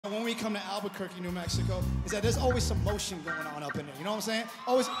When we come to Albuquerque, New Mexico, is that there's always some motion going on up in there. You know what I'm saying?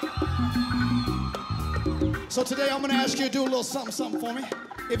 Always. So today I'm gonna ask you to do a little something for me.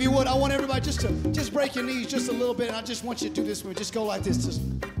 If you would, I want everybody just to break your knees just a little bit, and I just want you to do this with me. Just go like this. Just,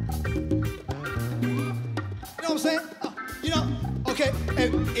 you know what I'm saying? Okay.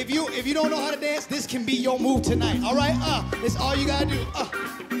 If you don't know how to dance, this can be your move tonight. All right? It's all you gotta do.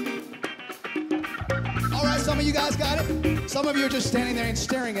 All right, some of you guys got it. Some of you are just standing there and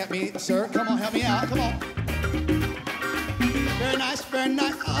staring at me, sir. Come on, help me out. Come on. Very nice, very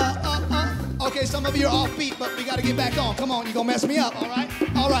nice. Okay, some of you are off beat, but we got to get back on. Come on, you're going to mess me up, all right?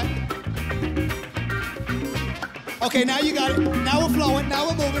 All right. Okay, now you got it. Now we're flowing. Now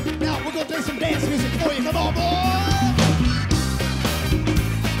we're moving. Now we're going to play some dance music for you. Come on, boy.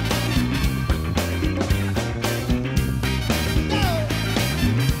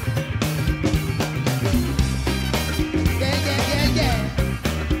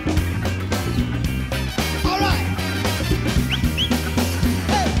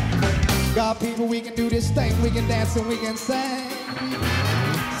 God, people, we can do this thing. We can dance and we can sing.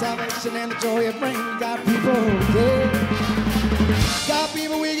 Salvation and the joy it brings. God, people, yeah. God,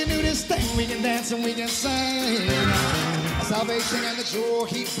 people, we can do this thing. We can dance and we can sing. Salvation and the joy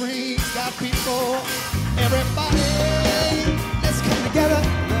He brings. God, people, everybody, let's come together.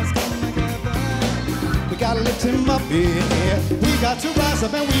 Let's come together. We gotta lift Him up in here. We got to rise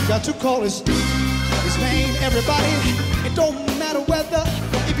up and we got to call His name. Everybody, it don't matter whether.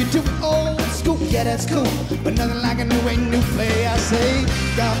 If you do it old school, yeah, that's cool. But nothing like a new play, I say.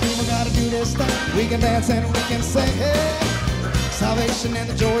 God, people gotta do this thing. We can dance and we can sing. Hey, salvation and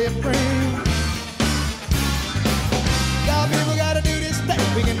the joy it brings. God, people gotta do this thing.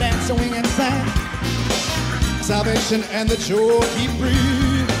 We can dance and we can sing. Salvation and the joy He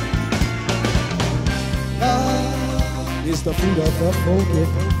brings. Love is the fruit of the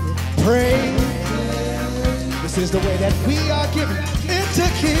forgiven. Pray. This is the way that we are given into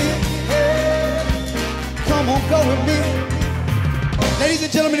King. Come on, go with me. Ladies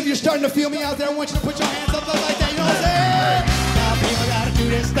and gentlemen, if you're starting to feel me out there, I want you to put your hands up like that. You know what I'm saying? Now people gotta do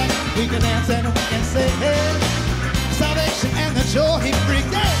this thing. We can dance and we can sing. Salvation and the joy He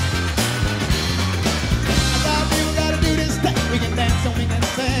brings. Now people gotta do this thing. We can dance and we can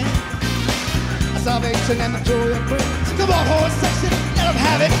sing. Salvation and the joy it brings. Come on, horse section, let them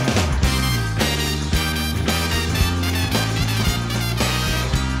have it.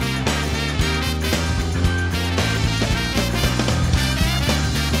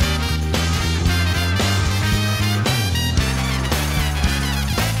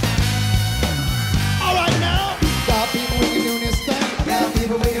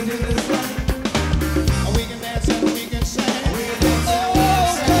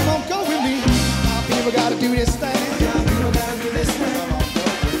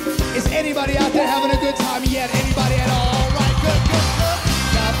 Anybody out there having a good time yet? Anybody at all? Right, good.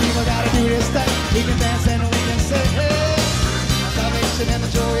 Now people gotta do this thing. We can dance and we can sing. Hey, salvation and the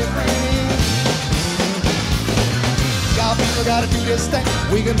joy it brings. God, people gotta do this thing.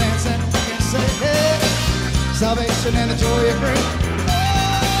 We can dance and we can sing. Hey, salvation and the joy it brings.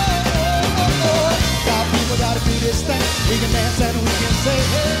 God, people gotta do this thing. We can dance and we can sing.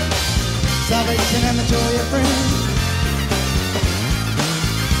 Hey, salvation and the joy it brings.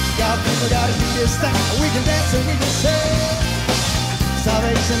 God, people gotta do this thing. We can dance and we can sing.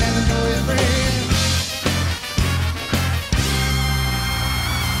 Salvation and the joy it brings.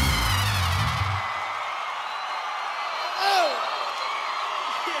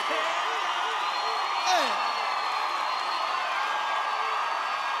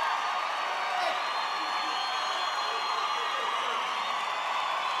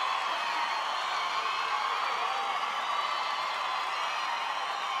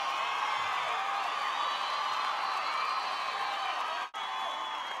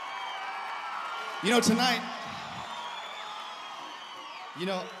 You know, tonight,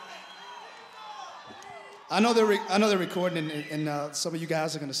 I know they're recording, and some of you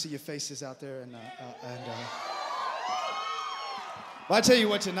guys are going to see your faces out there, well, I tell you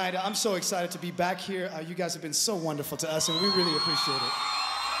what, tonight, I'm so excited to be back here. You guys have been so wonderful to us, and we really appreciate it.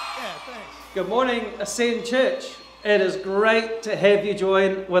 Yeah, thanks. Good morning, Ascend Church. It is great to have you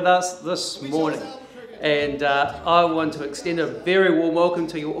join with us this morning. And I want to extend a very warm welcome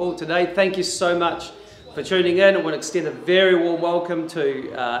to you all today. Thank you so much for tuning in. I want to extend a very warm welcome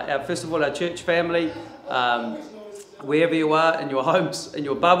to first of all, our church family, wherever you are in your homes, in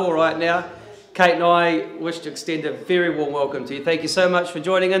your bubble right now. Kate and I wish to extend a very warm welcome to you. Thank you so much for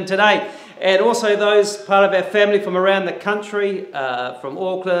joining in today. And also those part of our family from around the country, from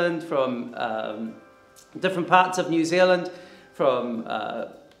Auckland, from different parts of New Zealand, from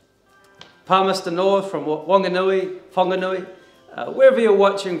Palmerston North, from Wanganui, Whanganui, wherever you're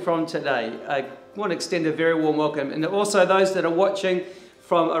watching from today. I want to extend a very warm welcome. And also those that are watching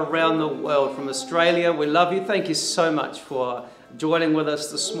from around the world, from Australia, we love you. Thank you so much for joining with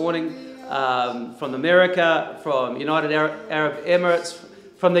us this morning. From America, from United Arab Emirates,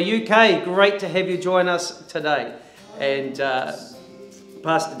 from the UK, great to have you join us today. And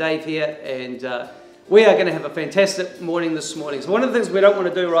Pastor Dave here, and we are going to have a fantastic morning this morning. So one of the things we don't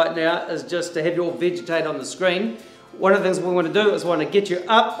want to do right now is just to have you all vegetate on the screen. One of the things we want to do is want to get you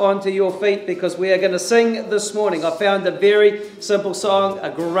up onto your feet, because we are going to sing this morning. I found a very simple song, a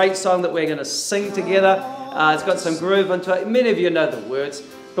great song that we're going to sing together. It's got some groove into it. Many of you know the words.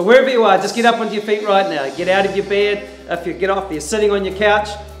 But wherever you are, just get up onto your feet right now. Get out of your bed. If you get off, you're sitting on your couch,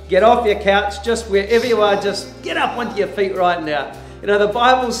 get off your couch. Just wherever you are, just get up onto your feet right now. You know, the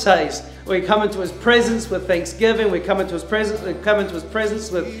Bible says we come into His presence with thanksgiving. We come into His presence with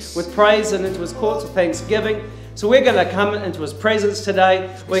praise, and into His courts with thanksgiving. So we're going to come into His presence today.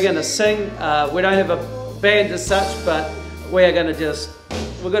 We're going to sing. We don't have a band as such, but we've got a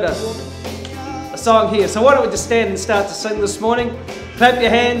song here. So why don't we just stand and start to sing this morning? Clap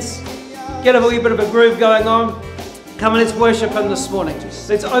your hands, get a wee bit of a groove going on. Come and let's worship Him this morning.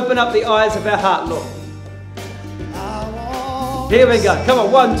 Let's open up the eyes of our heart, Lord. Here we go. Come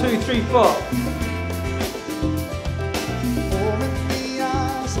on, 1, 2, 3, 4.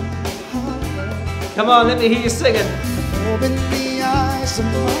 Come on, let me hear you singing. Open the eyes of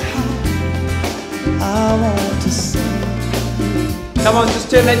my heart. I want to see. Come on, just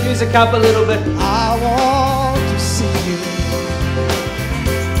turn that music up a little bit. I want to see you.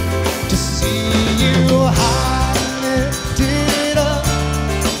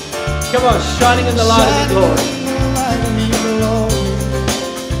 Come on, shining in the light of Your glory.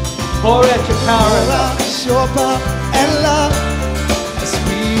 Pour out Your power and love. Your power and love as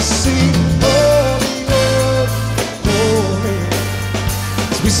we sing holy, holy, holy.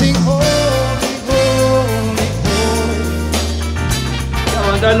 As we sing holy, holy, holy. Come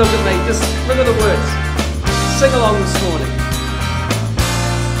on, don't look at me. Just look at the words. Sing along this morning.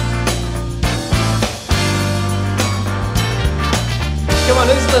 Come on,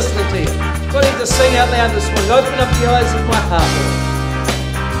 who's listening to you? Why don't you just sing out loud this morning? Open up the eyes of my heart, Lord.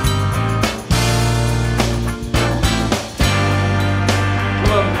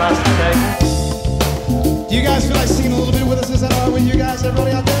 Come on, Pastor Dave. Do you guys feel like singing a little bit with us? Is that all right with you guys?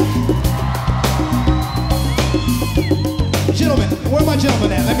 Everybody out there? Gentlemen, where are my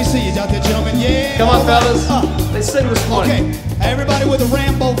gentlemen at? Let me see you out there, gentlemen. Yeah. Come on, fellas. Let's sing this morning. Okay, everybody with a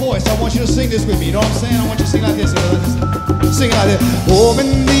Rambo voice, I want you to sing this with me. You know what I'm saying? I want you to sing like this. Sing it like this.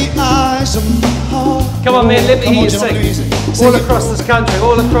 Open the eyes of my heart. Come on, man, let me hear you sing. All across this country,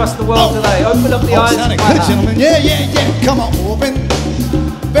 all across the world today. Open up the eyes of my heart. Gentlemen. Yeah, yeah, yeah. Come on, open.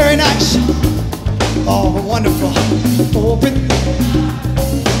 Very nice. Oh, wonderful. Open.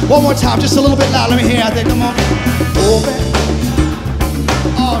 One more time, just a little bit loud. Let me hear out there. Come on. Open.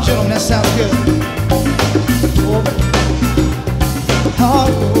 Oh, gentlemen, that sounds good. Open. Oh,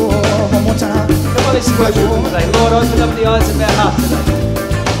 one more time. Come on, let's worship Him today. Lord, open up the eyes of our heart today.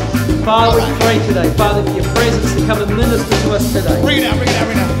 Father, we pray today, Father, for Your presence to come and minister to us today. Bring it down, bring it down,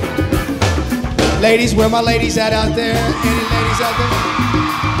 bring it down. Ladies, where are my ladies at out there? Any ladies out there?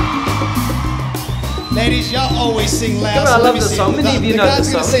 Ladies, y'all always sing loud. Come on, I love this song. Many of you know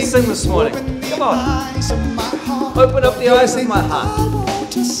this song. Let's sing this morning. Come on. Open up the eyes of my heart.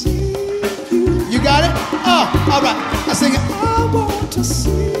 You got it? Oh, all right. I sing it. I want to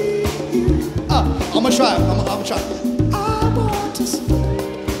see you. I'm gonna try. I'm gonna try. I want to see.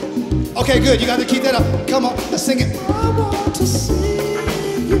 Okay, good. You got to keep that up. Come on, let's sing it. I want to see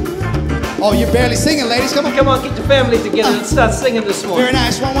you. Oh, you're barely singing, ladies. Come on. Come on, get your family together and start singing this morning. Very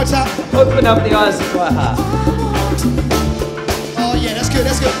nice. One more time. Open up the eyes of my heart. Oh yeah, that's good.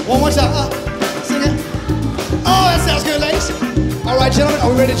 That's good. One more time. Sing it. Oh, that sounds good, ladies. All right, gentlemen, are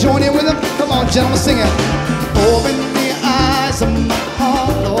we ready to join in with them? Come on, gentlemen, sing it. Open the eyes of my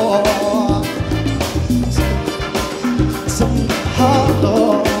heart, Lord. Some heart,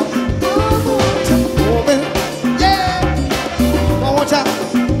 Lord. Open, yeah. One more time.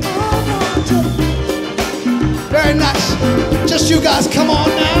 Very nice. Just you guys, come on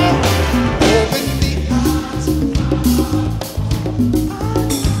now. Open the eyes.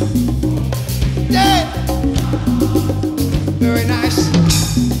 Yeah. Very nice.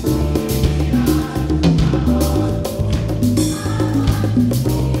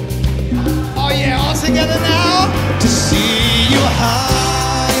 Oh yeah, all together now. To see you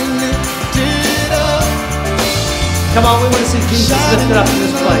high and lifted up. Come on, we want to see Jesus lifted up in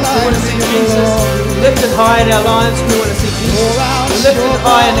this place. We want to see Jesus lifted high in our lives. We want to see Jesus lifted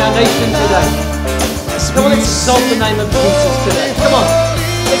high in our nation today. Come on, let's exalt the name of Jesus today. Come on,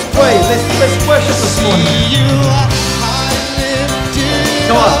 let's pray. Let's worship this morning.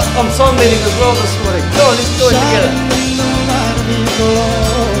 Come on, I'm song leading as well this morning. Come on, let's do it together.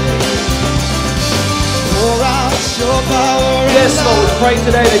 Yes, Lord, we pray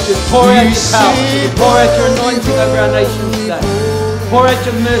today that you pour out your power, that you pour out your anointing over our nation today. Pour out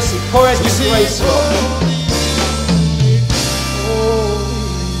your mercy, pour out your grace, Lord.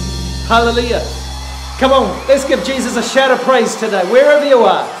 Hallelujah. Come on, let's give Jesus a shout of praise today. Wherever you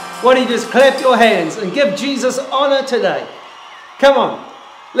are, why don't you just clap your hands and give Jesus honor today. Come on.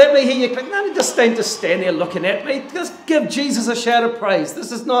 Let me hear you. No, just stand there looking at me. Just give Jesus a shout of praise.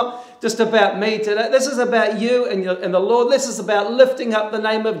 This is not just about me today. This is about you and the Lord. This is about lifting up the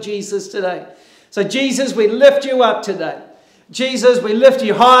name of Jesus today. So Jesus, we lift you up today. Jesus, we lift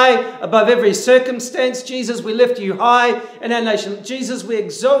you high above every circumstance. Jesus, we lift you high in our nation. Jesus, we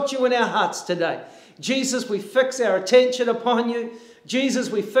exalt you in our hearts today. Jesus, we fix our attention upon you. Jesus,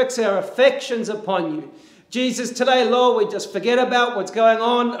 we fix our affections upon you. Jesus, today, Lord, we just forget about what's going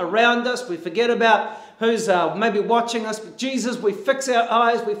on around us. We forget about who's maybe watching us. But Jesus, we fix our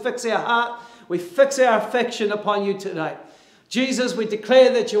eyes, we fix our heart, we fix our affection upon you today. Jesus, we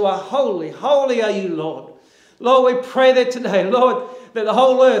declare that you are holy. Holy are you, Lord. Lord, we pray that today, Lord, that the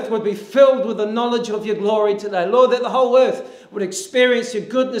whole earth would be filled with the knowledge of your glory today. Lord, that the whole earth would experience your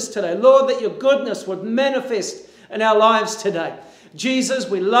goodness today. Lord, that your goodness would manifest in our lives today. Jesus,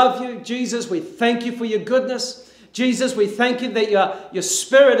 we love you. Jesus, we thank you for your goodness. Jesus, we thank you that your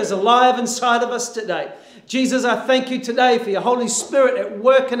spirit is alive inside of us today. Jesus, I thank you today for your Holy Spirit at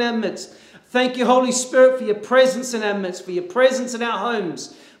work in our midst. Thank you, Holy Spirit, for your presence in our midst, for your presence in our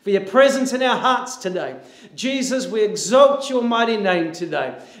homes, for your presence in our hearts today. Jesus, we exalt your mighty name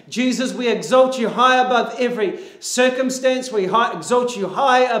today. Jesus, we exalt you high above every circumstance. We exalt you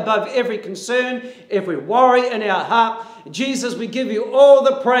high above every concern, every worry in our heart. Jesus, we give you all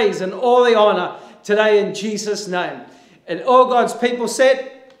the praise and all the honor today in Jesus' name. And all God's people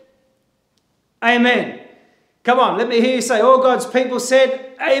said, Amen. Come on, let me hear you say, all God's people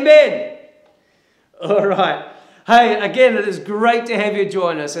said, Amen. All right. Hey, again, it is great to have you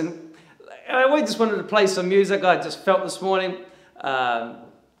join us. And we just wanted to play some music. I just felt this morning.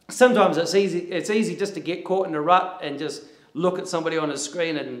 Sometimes it's easy just to get caught in a rut and just look at somebody on a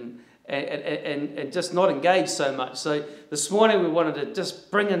screen and just not engage so much. So this morning we wanted to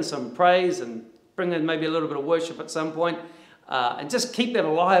just bring in some praise and bring in maybe a little bit of worship at some point, and just keep that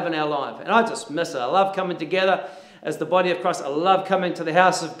alive in our life. And I just miss it. I love coming together as the body of Christ. I love coming to the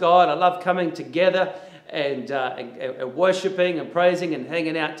house of God. I love coming together and worshiping and praising and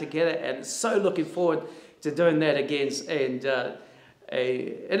hanging out together. And so looking forward to doing that again. And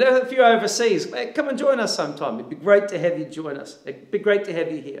if you're overseas, come and join us sometime. It'd be great to have you join us. It'd be great to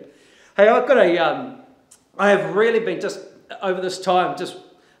have you here. Hey, I have really been just over this time, just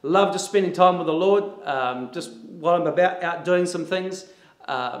love just spending time with the Lord, just while I'm out doing some things.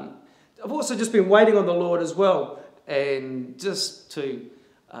 I've also just been waiting on the Lord as well, and just to,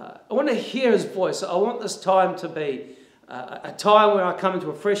 I want to hear his voice. I want this time to be a time where I come into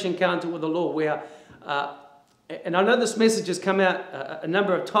a fresh encounter with the Lord, where, and I know this message has come out a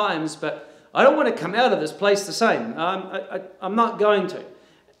number of times, but I don't want to come out of this place the same. I'm not going to.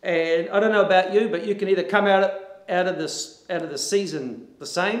 And I don't know about you, but you can either come out of the season the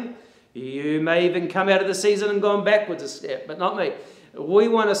same. You may even come out of the season and gone backwards a step, but not me. We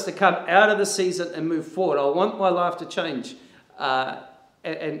want us to come out of the season and move forward. I want my life to change.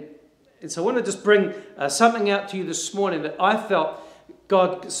 And so I want to just bring something out to you this morning that I felt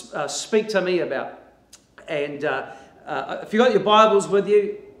God speak to me about. And if you've got your Bibles with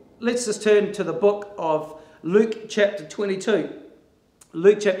you, let's just turn to the book of Luke chapter 22.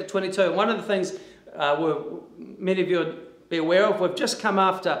 Luke chapter 22. And one of the things many of you would be aware of, we've just come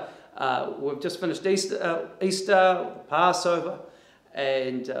after, we've just finished Easter, Passover,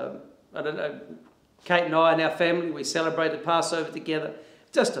 and I don't know, Kate and I and our family, we celebrated Passover together.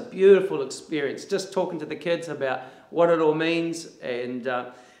 Just a beautiful experience, just talking to the kids about what it all means. And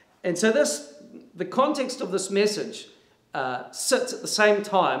so the context of this message sits at the same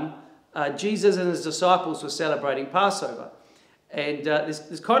time Jesus and his disciples were celebrating Passover. And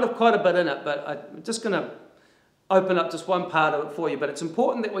there's kind of quite a bit in it, but I'm just going to open up just one part of it for you. But it's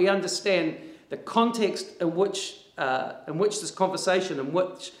important that we understand the context in which this conversation and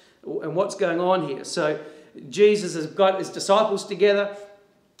what's going on here. So Jesus has got his disciples together.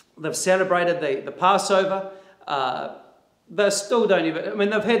 They've celebrated the Passover. They still don't even, I mean,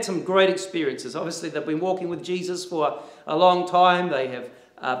 they've had some great experiences. Obviously, they've been walking with Jesus for a long time. They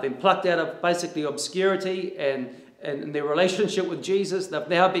have been plucked out of basically obscurity and in their relationship with Jesus. They've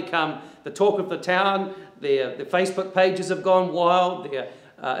now become the talk of the town. Their Facebook pages have gone wild. Their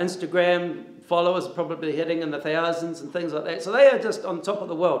Instagram followers are probably hitting in the thousands and things like that. So they are just on top of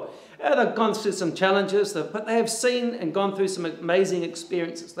the world. They've gone through some challenges, but they have seen and gone through some amazing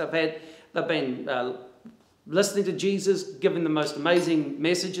experiences. They've been listening to Jesus, giving the most amazing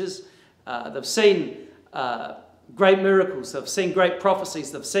messages. They've seen great miracles. They've seen great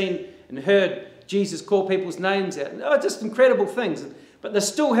prophecies. They've seen and heard Jesus call people's names out. Just incredible things. But they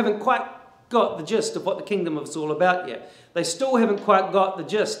still haven't quite got the gist of what the kingdom is all about yet. They still haven't quite got the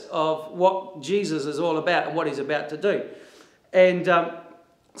gist of what Jesus is all about and what he's about to do. And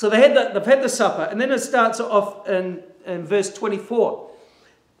so they've had the supper, and then it starts off in verse 24.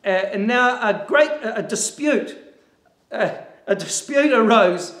 And now a dispute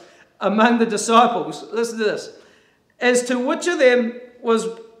arose among the disciples. Listen to this. As to which of them was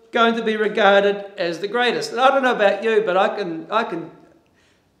going to be regarded as the greatest. And I don't know about you, but I can.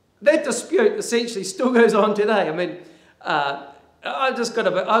 That dispute essentially still goes on today. I mean, I've got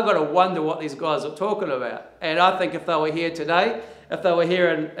to wonder what these guys are talking about. And I think if they were here today, if they were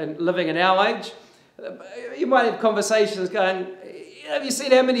here and living in our age, you might have conversations going, have you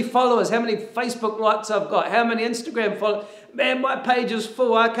seen how many followers, how many Facebook likes I've got, how many Instagram followers? Man, my page is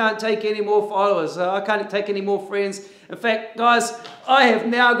full. I can't take any more followers. I can't take any more friends. In fact, guys, I have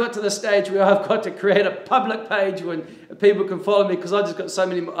now got to the stage where I've got to create a public page when people can follow me because I've got so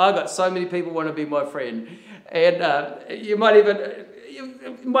many people want to be my friend. And you might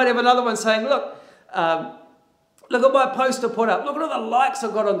have another one saying, look at my post I put up. Look at all the likes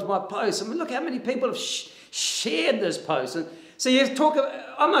I've got onto my post. I mean, look how many people have shared this post. And so you talk about,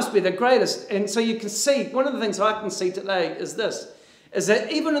 I must be the greatest. And so you can see, one of the things I can see today is this, is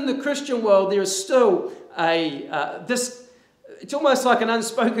that even in the Christian world, there is still it's almost like an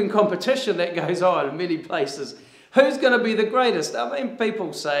unspoken competition that goes on in many places. Who's going to be the greatest? I mean,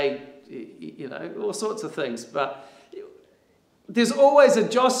 people say, all sorts of things, but there's always a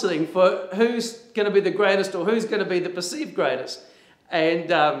jostling for who's going to be the greatest or who's going to be the perceived greatest. And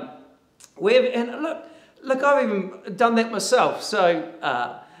look, I've even done that myself. So,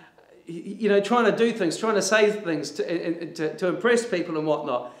 trying to do things, trying to say things to impress people and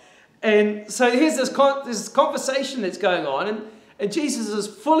whatnot. And so here's this conversation that's going on, and Jesus is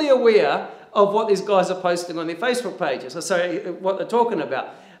fully aware of what these guys are posting on their Facebook pages, so what they're talking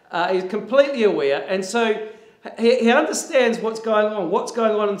about. He's completely aware, and so he understands what's going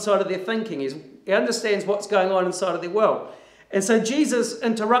on inside of their thinking. He understands what's going on inside of their world. And so Jesus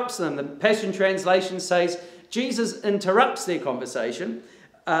interrupts them. The Passion Translation says Jesus interrupts their conversation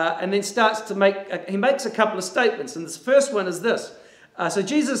and then he makes a couple of statements. And this first one is this. So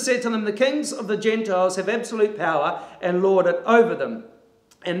Jesus said to them, the kings of the Gentiles have absolute power and lord it over them.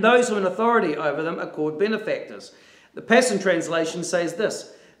 And those who are in authority over them are called benefactors. The Passion Translation says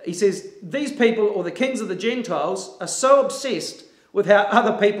this. He says, these people, or the kings of the Gentiles, are so obsessed with how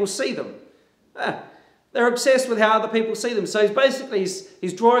other people see them. They're obsessed with how other people see them. So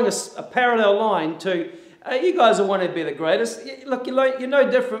he's drawing a parallel line to, you guys all want to be the greatest. Look, you're no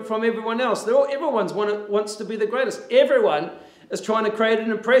different from everyone else. Everyone wants to be the greatest. Everyone is trying to create an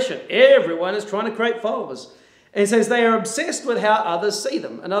impression. Everyone is trying to create followers. And he says they are obsessed with how others see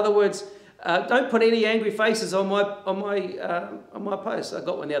them. In other words, don't put any angry faces on my post. I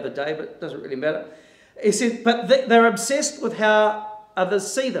got one the other day, but it doesn't really matter. He said, but they're obsessed with how others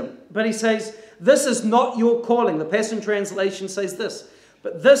see them. But he says, this is not your calling. The Passion Translation says this,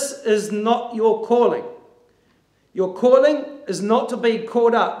 but this is not your calling. Your calling is not to be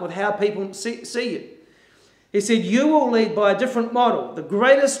caught up with how people see you. He said, you will lead by a different model. The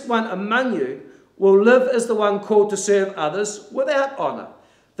greatest one among you will live as the one called to serve others without honour.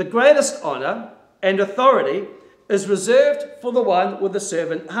 The greatest honour and authority is reserved for the one with a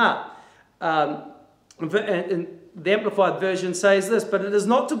servant heart. And the Amplified Version says this, but it is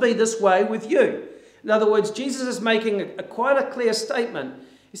not to be this way with you. In other words, Jesus is making quite a clear statement.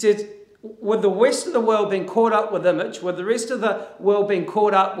 He says, with the rest of the world being caught up with image, with the rest of the world being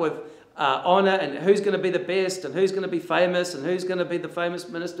caught up with honour and who's going to be the best and who's going to be famous and who's going to be the famous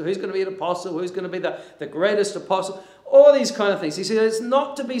minister, who's going to be an apostle, who's going to be the greatest apostle, all these kind of things. He says, it's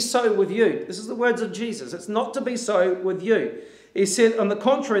not to be so with you. This is the words of Jesus. It's not to be so with you. He said, on the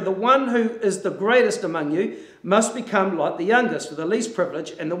contrary, the one who is the greatest among you must become like the youngest, with the least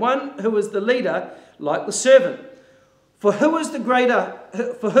privilege, and the one who is the leader like the servant. For who is the greater?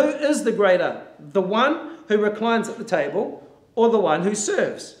 The one who reclines at the table or the one who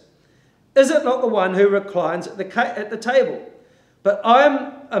serves? Is it not the one who reclines at the table? But I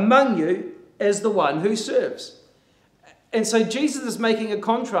am among you as the one who serves. And so Jesus is making a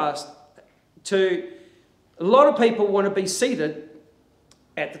contrast to A lot of people want to be seated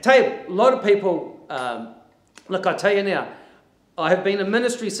at the table. A lot of people, look, I tell you now, I have been in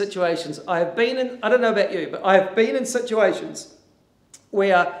ministry situations. I don't know about you, but I have been in situations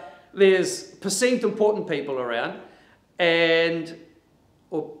where there's perceived important people around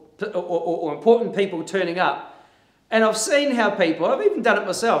or important people turning up. And I've seen how people, I've even done it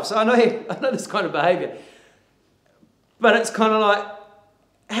myself, so I know this kind of behaviour. But it's kind of like,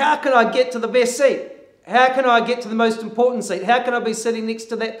 how can I get to the best seat? How can I get to the most important seat? How can I be sitting next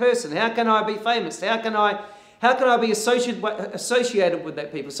to that person? How can I be famous? How can I be associated with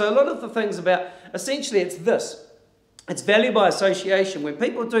that people? So a lot of the things about, essentially it's this. It's value by association. When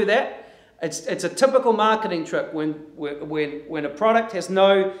people do that, it's a typical marketing trick. When a product has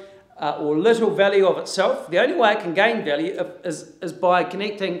no or little value of itself, the only way it can gain value is by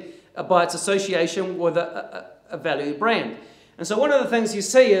connecting, by its association with a value brand. And so one of the things you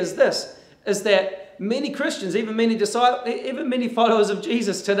see is this, is that many Christians, even many disciples, even many followers of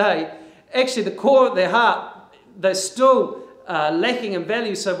Jesus today, actually the core of their heart, they're still lacking in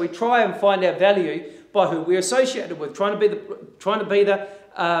value. So we try and find our value by who we're associated with, trying to be the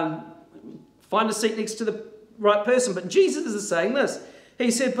find a seat next to the right person. But Jesus is saying this. He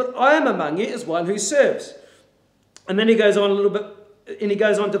said, "But I am among you as one who serves." And then he goes on a little bit, and he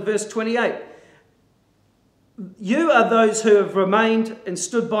goes on to verse 28. "You are those who have remained and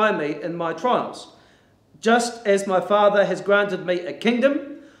stood by me in my trials. Just as my Father has granted me a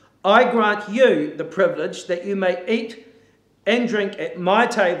kingdom, I grant you the privilege that you may eat and drink at my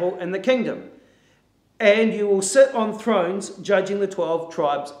table in the kingdom. And you will sit on thrones judging the 12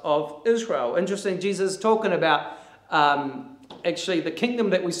 tribes of Israel." Interesting, Jesus is talking about actually the kingdom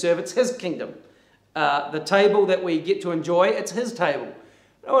that we serve. It's his kingdom. The table that we get to enjoy, it's his table.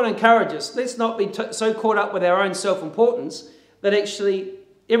 I want to encourage us, let's not be so caught up with our own self-importance that actually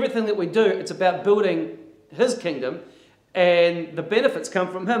everything that we do, it's about building his kingdom and the benefits come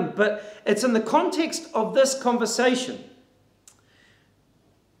from him. But it's in the context of this conversation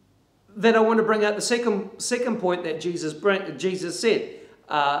that I want to bring out the second point that Jesus said.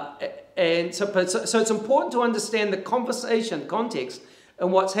 And so it's important to understand the conversation context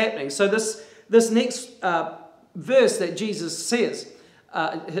and what's happening. So this next verse that Jesus says,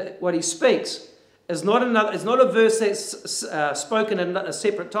 what he speaks, is not a verse that's spoken in a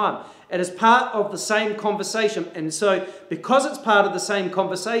separate time. It is part of the same conversation. And so because it's part of the same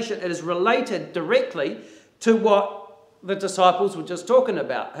conversation, it is related directly to what the disciples were just talking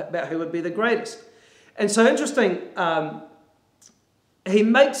about who would be the greatest. And so interesting, he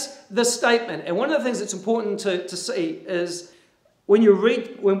makes this statement. And one of the things that's important to see is when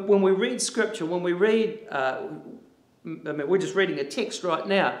we read scripture, when we read, we're just reading a text right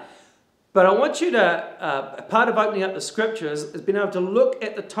now, but I want you to, part of opening up the scriptures is being able to look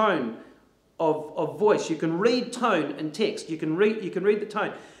at the tone of voice. You can read tone in text. You can read the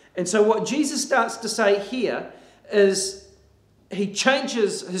tone. And so what Jesus starts to say here is he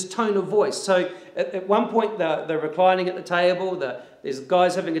changes his tone of voice. So at one point they're reclining at the table. There's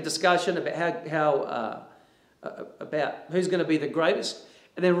guys having a discussion about about who's going to be the greatest.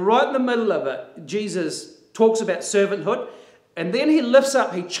 And then right in the middle of it, Jesus talks about servanthood. And then he lifts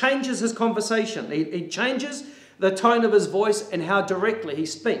up, he changes his conversation. He changes the tone of his voice and how directly he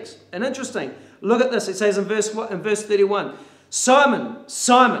speaks. And interesting, look at this. It says in verse 31, "Simon,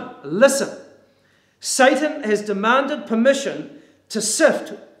 Simon, listen. Satan has demanded permission to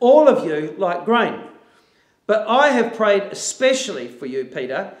sift all of you like grain. But I have prayed especially for you,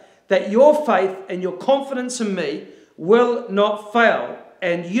 Peter, that your faith and your confidence in me will not fail.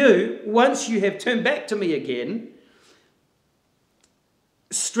 And you, once you have turned back to me again,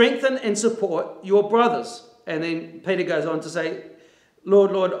 strengthen and support your brothers." And then Peter goes on to say,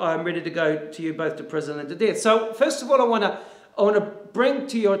 "Lord, Lord, I am ready to go to you both to prison and to death." So first of all, I want to bring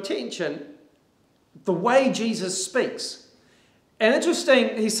to your attention the way Jesus speaks. And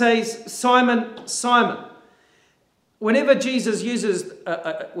interesting, he says, "Simon, Simon." Whenever Jesus uses,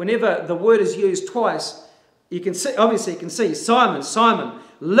 whenever the word is used twice, you can see, "Simon, Simon,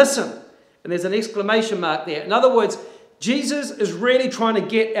 listen." And there's an exclamation mark there. In other words, Jesus is really trying to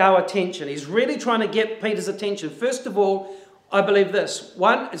get our attention. He's really trying to get Peter's attention. First of all, I believe this.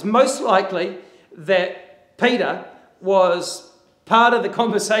 One, it's most likely that Peter was part of the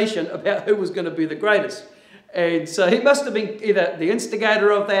conversation about who was going to be the greatest. And so he must have been either the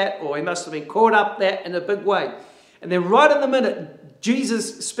instigator of that, or he must have been caught up that in a big way. And then right in the minute,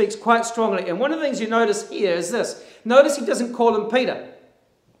 Jesus speaks quite strongly. And one of the things you notice here is this. Notice he doesn't call him Peter.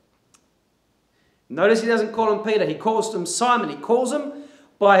 Notice he doesn't call him Peter. He calls him Simon. He calls him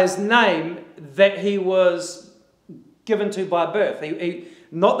by his name that he was given to by birth.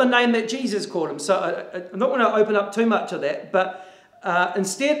 not the name that Jesus called him. So I'm not going to open up too much of that, but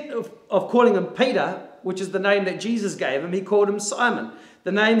instead of calling him Peter, which is the name that Jesus gave him, he called him Simon.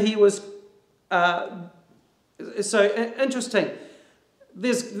 The name he was... so interesting.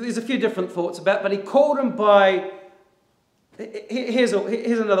 There's a few different thoughts about, but he called him by... Here's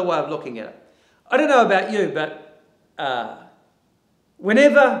another way of looking at it. I don't know about you, but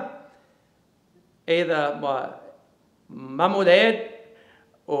whenever either my mum or dad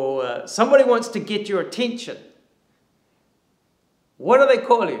or somebody wants to get your attention, what do they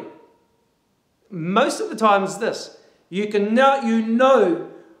call you? Most of the time it's this. You know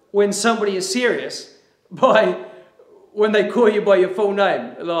when somebody is serious by when they call you by your full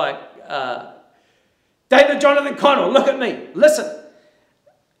name. Like, David Jonathan Connell, look at me, listen.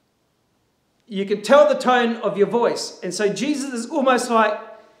 You can tell the tone of your voice. And so Jesus is almost like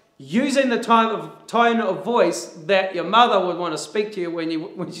using the tone of voice that your mother would want to speak to you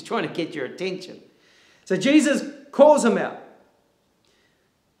when she's trying to get your attention. So Jesus calls him out.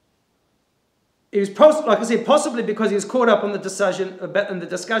 He was, like I said, possibly because he was caught up in the discussion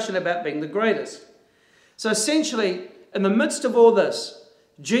about being the greatest. So essentially, in the midst of all this,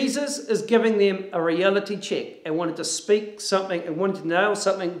 Jesus is giving them a reality check and wanted to speak something and wanted to nail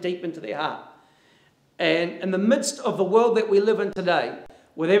something deep into their heart. And in the midst of the world that we live in today,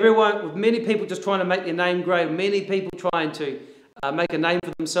 with many people just trying to make their name great, many people trying to make a name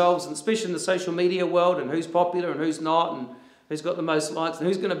for themselves, and especially in the social media world, and who's popular and who's not, and who's got the most likes, and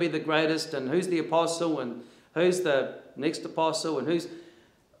who's going to be the greatest, and who's the apostle, and who's the next apostle, and who's...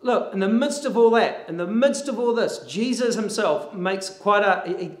 Look, in the midst of all that, in the midst of all this, Jesus himself makes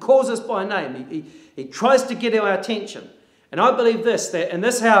he calls us by name. He tries to get our attention. And I believe this, that in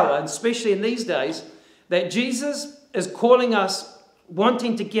this hour, and especially in these days, that Jesus is calling us,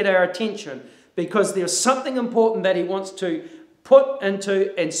 wanting to get our attention, because there's something important that he wants to put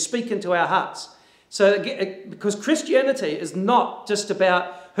into and speak into our hearts. So, because Christianity is not just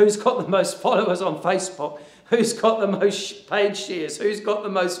about who's got the most followers on Facebook, who's got the most page shares, who's got the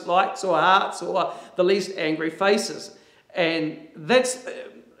most likes or hearts or the least angry faces. And that's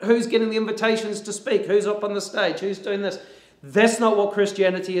who's getting the invitations to speak, who's up on the stage, who's doing this. That's not what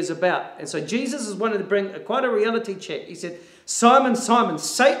Christianity is about. And so Jesus is wanting to bring quite a reality check. He said, Simon, Simon,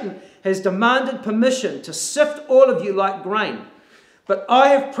 Satan has demanded permission to sift all of you like grain. But I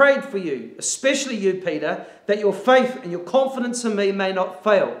have prayed for you, especially you, Peter, that your faith and your confidence in me may not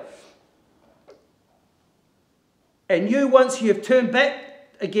fail. And you, once you have turned back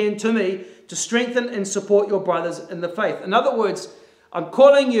again to me, to strengthen and support your brothers in the faith. In other words, I'm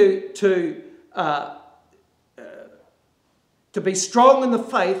calling you to be strong in the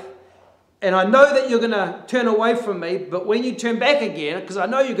faith. And I know that you're going to turn away from me, but when you turn back again, because I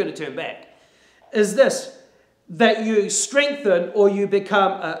know you're going to turn back, is this, that you strengthen or you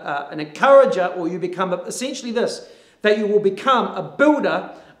become an encourager, or you become essentially this, that you will become a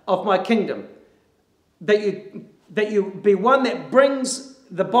builder of my kingdom. That you be one that brings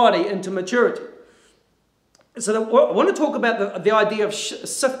the body into maturity. So I want to talk about the idea of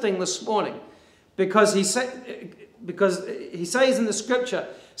sifting this morning, because he says in the scripture,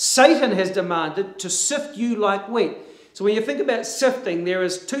 Satan has demanded to sift you like wheat. So when you think about sifting, there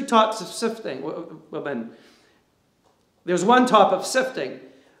is two types of sifting. There's one type of sifting,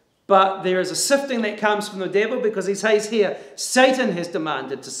 but there is a sifting that comes from the devil, because he says here, Satan has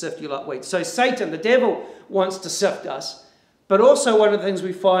demanded to sift you like wheat. So Satan, the devil, wants to sift us. But also one of the things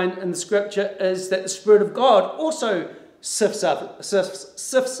we find in the scripture is that the Spirit of God also sifts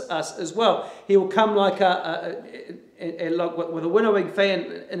us as well. He will come like with a winnowing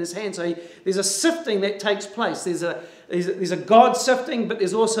fan in his hand. So there's a sifting that takes place. There's a God sifting, but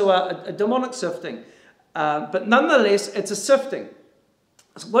there's also a demonic sifting. But nonetheless, it's a sifting.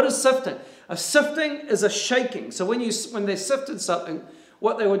 So what is sifting? A sifting is a shaking. So when they sifted something,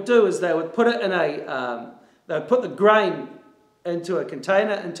 what they would do is they would put it in they would put the grain into a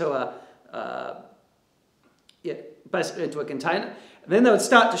container, basically into a container. And then they would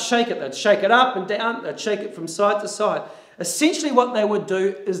start to shake it. They'd shake it up and down. They'd shake it from side to side. Essentially what they would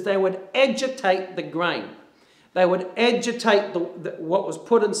do is they would agitate the grain. They would agitate what was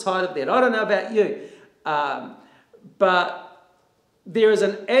put inside of there. I don't know about you, but there is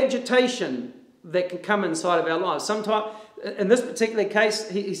an agitation that can come inside of our lives. Sometimes, in this particular case,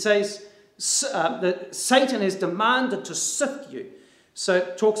 he says that Satan has demanded to sift you. So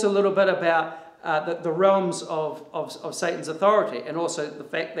it talks a little bit about the realms of Satan's authority, and also the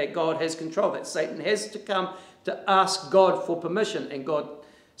fact that God has control, that Satan has to come to ask God for permission. And God,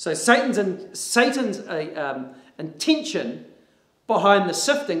 so Satan's intention behind the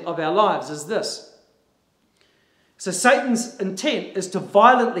sifting of our lives is this. So Satan's intent is to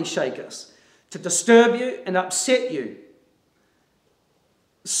violently shake us, to disturb you and upset you,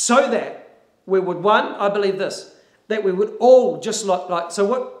 so that we would, I believe this, that we would all just so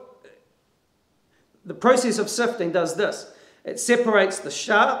what the process of sifting does this. It separates the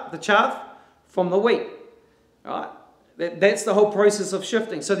chaff from the wheat. Right? That's the whole process of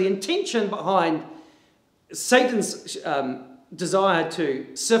shifting. So the intention behind Satan's desire to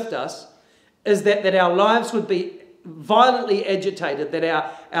sift us is that our lives would be violently agitated, that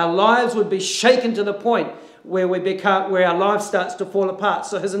our lives would be shaken to the point where our life starts to fall apart.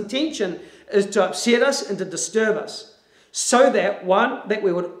 So his intention is to upset us and to disturb us, so that, one, that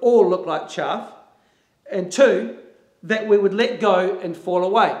we would all look like chaff, and two, that we would let go and fall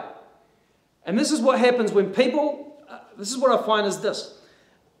away. And this is what happens when people, this is what I find is this.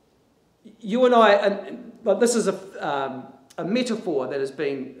 You and I, this is a metaphor that is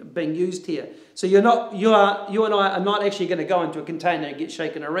being used here. So you and I are not actually going to go into a container and get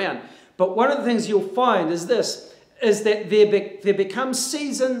shaken around. But one of the things you'll find is that there become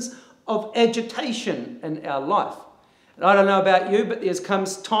seasons of agitation in our life. And I don't know about you, but there's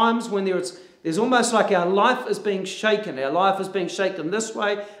comes times when there's almost like our life is being shaken. Our life is being shaken this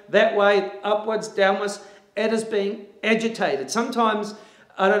way, that way, upwards, downwards. It is being agitated. Sometimes,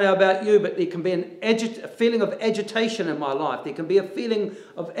 I don't know about you, but there can be a feeling of agitation in my life. There can be a feeling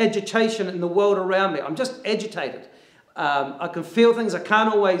of agitation in the world around me. I'm just agitated. I can feel things. I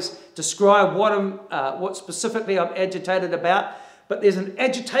can't always describe what specifically I'm agitated about, but there's an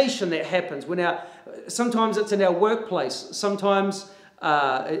agitation that happens sometimes it's in our workplace. Sometimes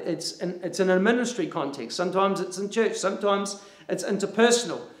it's in a ministry context. Sometimes it's in church. Sometimes it's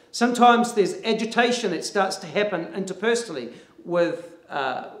interpersonal. Sometimes there's agitation that starts to happen interpersonally with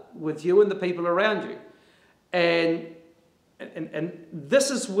you and the people around you. And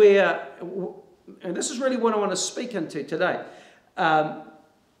this is where, and this is really what I want to speak into today. The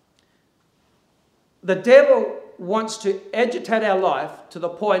devil wants to agitate our life to the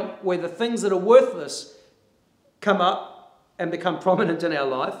point where the things that are worthless come up and become prominent in our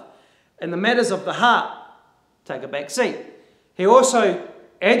life, and the matters of the heart take a back seat. He also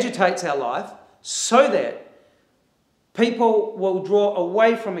agitates our life so that people will draw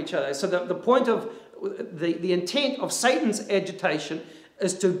away from each other. So the point of the intent of Satan's agitation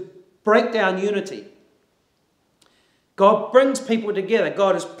is to break down unity. God brings people together.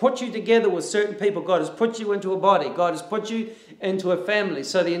 God has put you together with certain people. God has put you into a body. God has put you into a family.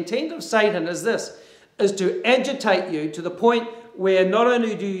 So the intent of Satan is to agitate you to the point where not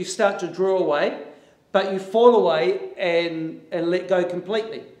only do you start to draw away, but you fall away and let go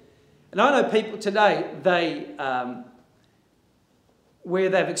completely. And I know people today, where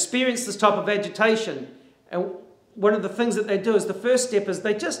they've experienced this type of agitation, and one of the things that they do is the first step is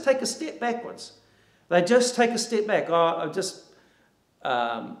they just take a step backwards. They just take a step back.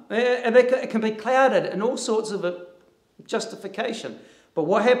 And it can be clouded in all sorts of justification. But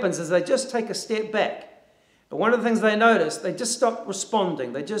what happens is they just take a step back. And one of the things they notice, they just stop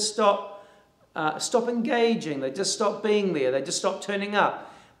responding. They just stop engaging. They just stop being there. They just stop turning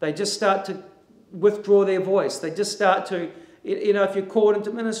up. They just start to withdraw their voice. They just start to, if you're called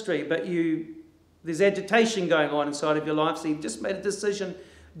into ministry, but there's agitation going on inside of your life, so you've just made a decision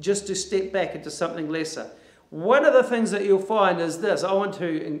just to step back into something lesser. One of the things that you'll find is this. I want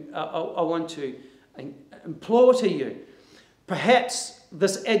to implore to you, perhaps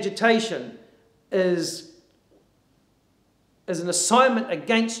this agitation is an assignment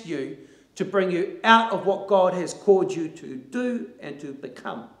against you to bring you out of what God has called you to do and to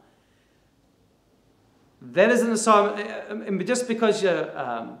become. That is an assignment, and just because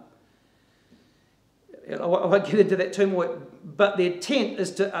I won't get into that too much, but the intent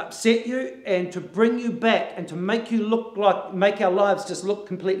is to upset you and to bring you back and to make our lives just look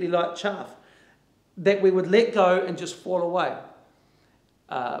completely like chaff. That we would let go and just fall away.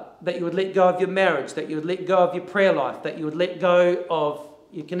 That you would let go of your marriage, that you would let go of your prayer life, that you would let go of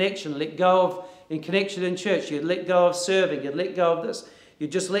your connection, let go of your connection in church, you'd let go of serving, you'd let go of this. You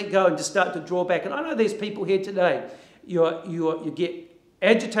just let go and just start to draw back. And I know there's people here today, you get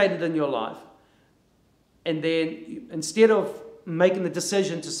agitated in your life, and then instead of making the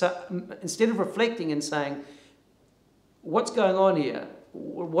decision instead of reflecting and saying, what's going on here?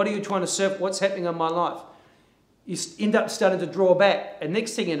 What are you trying to serve? What's happening in my life? You end up starting to draw back, and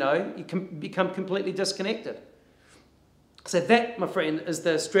next thing you know, you can become completely disconnected. So that, my friend, is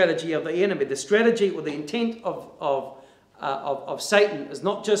the strategy of the enemy. The strategy or the intent of Satan is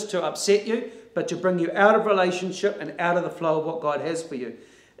not just to upset you, but to bring you out of relationship and out of the flow of what God has for you.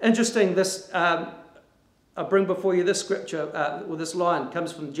 Interesting, I bring before you this scripture, or this line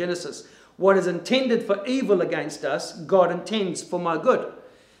comes from Genesis. what is intended for evil against us, God intends for my good.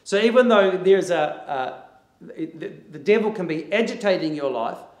 So even though there's the devil can be agitating your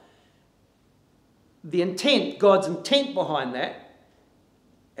life, the intent, God's intent behind that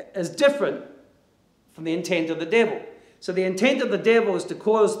is different from the intent of the devil. So the intent of the devil is to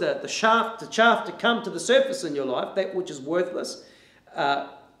cause the chaff to come to the surface in your life, that which is worthless,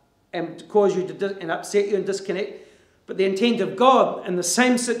 and to cause you and upset you and disconnect. But the intent of God, in the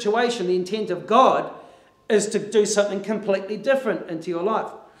same situation, the intent of God is to do something completely different into your life.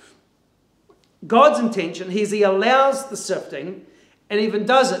 God's intention is He allows the sifting and even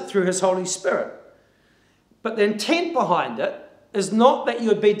does it through His Holy Spirit. But the intent behind it is not that you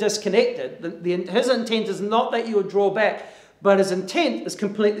would be disconnected. His intent is not that you would draw back, but His intent is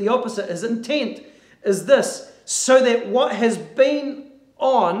completely opposite. His intent is this, so that what has been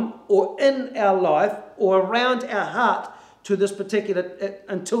on or in our life or around our heart to this particular,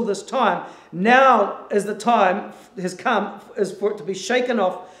 until this time, now is the time has come is for it to be shaken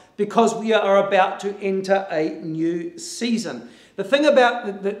off, because we are about to enter a new season. The thing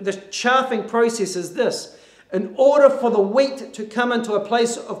about the chaffing process is this: in order for the wheat to come into a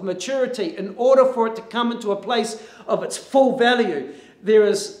place of maturity, in order for it to come into a place of its full value, there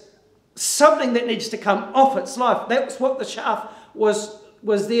is something that needs to come off its life. That's what the chaff was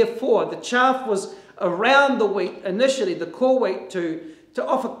there for. The chaff was around the wheat initially, the core wheat, to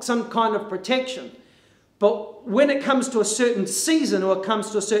offer some kind of protection. But when it comes to a certain season or it comes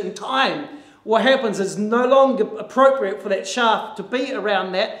to a certain time, what happens is no longer appropriate for that chaff to be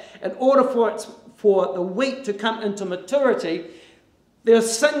around that. In order for the wheat to come into maturity, there are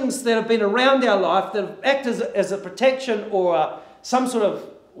things that have been around our life that have acted as a protection or some sort of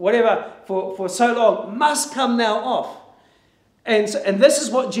whatever for so long, must come now off. And this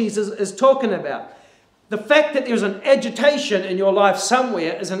is what Jesus is talking about. The fact that there's an agitation in your life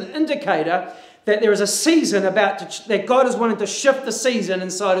somewhere is an indicator that there is a season that God is wanting to shift the season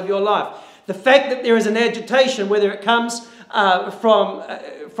inside of your life. The fact that there is an agitation, whether it comes from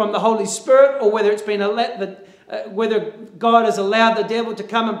the Holy Spirit, or whether it's been whether God has allowed the devil to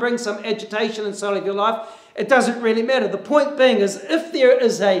come and bring some agitation inside of your life, it doesn't really matter. The point being is, if there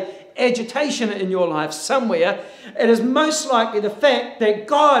is a agitation in your life somewhere, it is most likely the fact that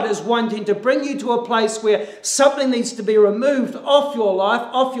God is wanting to bring you to a place where something needs to be removed off your life,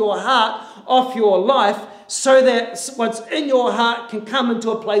 off your heart, off your life, so that what's in your heart can come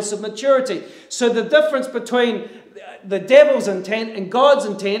into a place of maturity. So the difference between the devil's intent and God's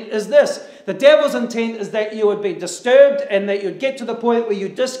intent is this. The devil's intent is that you would be disturbed and that you'd get to the point where you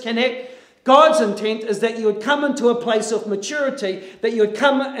disconnect. God's intent is that you would come into a place of maturity, that you would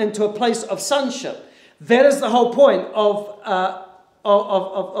come into a place of sonship. That is the whole point of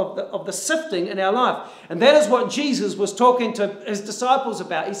the sifting in our life. And that is what Jesus was talking to His disciples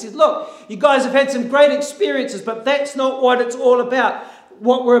about. He said, look, you guys have had some great experiences, but that's not what it's all about.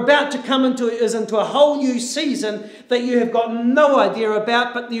 What we're about to come into is into a whole new season that you have got no idea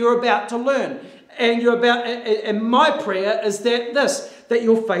about, but you're about to learn. And my prayer is that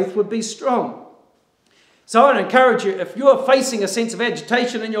your faith would be strong. So I want to encourage you, if you're facing a sense of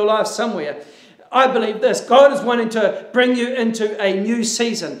agitation in your life somewhere, I believe this: God is wanting to bring you into a new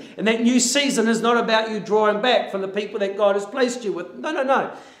season. And that new season is not about you drawing back from the people that God has placed you with.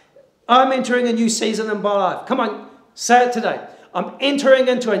 No. I'm entering a new season in my life. Come on, say it today. I'm entering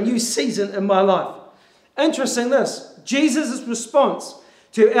into a new season in my life. Interesting this. Jesus' response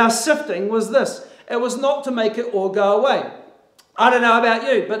to our sifting was this. It was not to make it all go away. I don't know about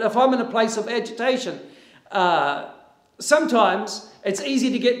you, but if I'm in a place of agitation, sometimes it's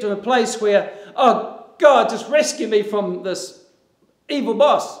easy to get to a place where, oh, God, just rescue me from this evil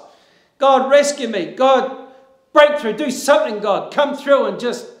boss. God, rescue me. God, breakthrough. Do something, God. Come through and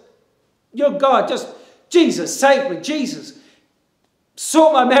you're God. Just, Jesus, save me. Jesus,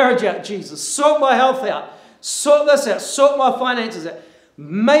 sort my marriage out, Jesus. Sort my health out. Sort this out. Sort my finances out.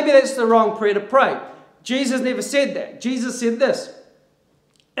 Maybe that's the wrong prayer to pray. Jesus never said that. Jesus said this.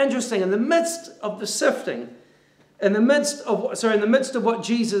 Interesting. In the midst of the sifting, in the midst of what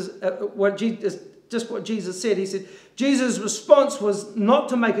Jesus said, he said, Jesus' response was not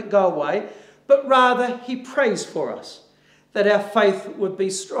to make it go away, but rather He prays for us, that our faith would be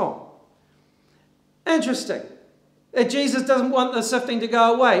strong. Interesting. That Jesus doesn't want the sifting to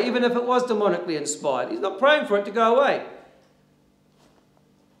go away, even if it was demonically inspired. He's not praying for it to go away.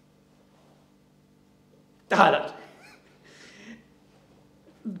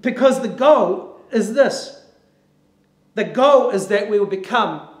 Because the goal is this. The goal is that we will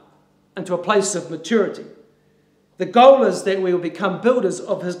become into a place of maturity. The goal is that we will become builders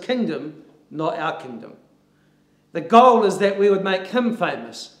of His kingdom, not our kingdom. The goal is that we would make Him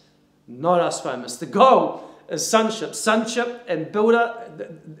famous, not us famous. The goal is sonship. Sonship and builder,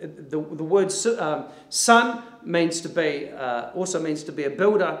 the word son means to be, also means to be a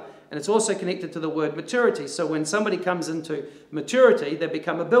builder, and it's also connected to the word maturity. So when somebody comes into maturity, they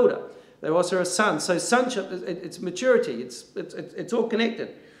become a builder. They're also a son. So sonship, it's maturity. It's all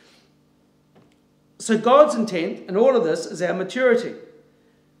connected. So God's intent in all of this is our maturity.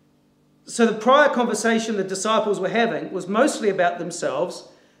 So the prior conversation the disciples were having was mostly about themselves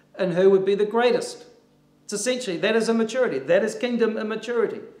and who would be the greatest. It's essentially, that is a maturity. That is kingdom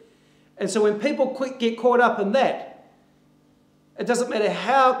immaturity. And so when people get caught up in that, it doesn't matter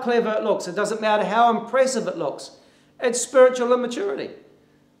how clever it looks. It doesn't matter how impressive it looks. It's spiritual immaturity.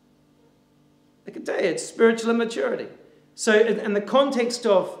 I can tell you, it's spiritual immaturity. So in the context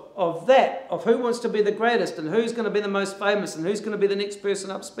of that, of who wants to be the greatest and who's going to be the most famous and who's going to be the next person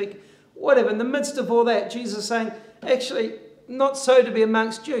up speaking, whatever, in the midst of all that, Jesus is saying, actually, not so to be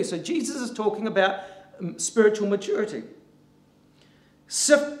amongst you. So Jesus is talking about spiritual maturity.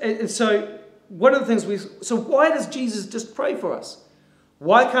 And so one of the things so why does Jesus just pray for us?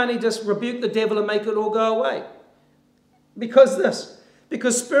 Why can't he just rebuke the devil and make it all go away? Because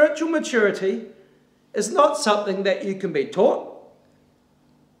spiritual maturity is not something that you can be taught.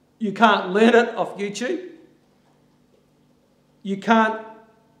 You can't learn it off YouTube. You can't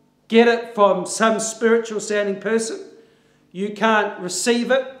get it from some spiritual sounding person. You can't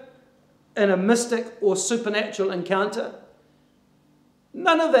receive it in a mystic or supernatural encounter.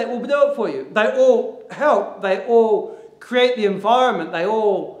 None of that will do it for you. They all help. They all create the environment. They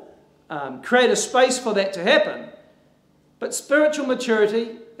all create a space for that to happen. But spiritual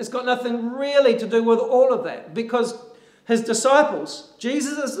maturity has got nothing really to do with all of that, because his disciples,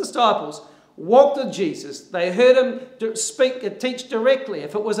 Jesus' disciples, walked with Jesus. They heard him speak and teach directly.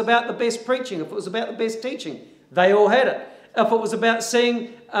 If it was about the best preaching, if it was about the best teaching, they all had it. If it was about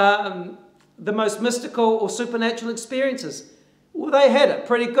seeing the most mystical or supernatural experiences, well, they had it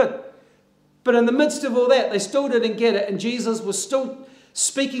pretty good. But in the midst of all that, they still didn't get it, and Jesus was still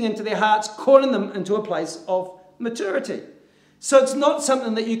speaking into their hearts, calling them into a place of maturity. So it's not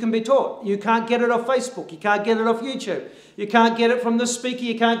something that you can be taught. You can't get it off Facebook. You can't get it off YouTube. You can't get it from this speaker.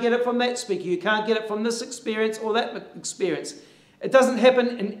 You can't get it from that speaker. You can't get it from this experience or that experience. It doesn't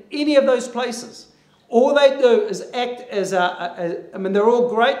happen in any of those places. All they do is act as I mean, they're all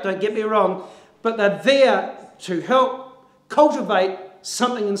great, don't get me wrong, but they're there to help cultivate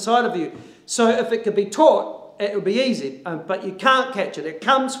something inside of you. So if it could be taught, it would be easy, but you can't catch it. It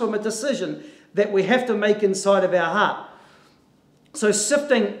comes from a decision that we have to make inside of our heart. So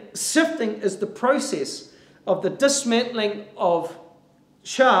sifting is the process of the dismantling of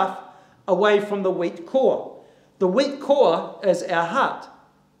chaff away from the wheat core. The wheat core is our heart.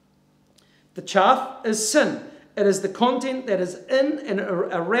 The chaff is sin. It is the content that is in and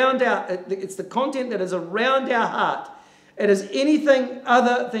around it's the content that is around our heart. It is anything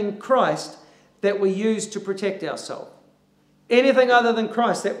other than Christ that we use to protect ourselves. Anything other than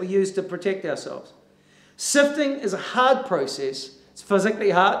Christ that we use to protect ourselves. Sifting is a hard process. It's physically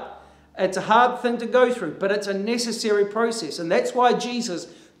hard. It's a hard thing to go through, but it's a necessary process. And that's why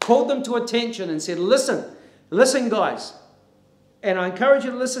Jesus called them to attention and said, listen guys. And I encourage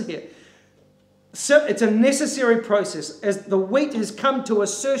you to listen here. So it's a necessary process. As the wheat has come to a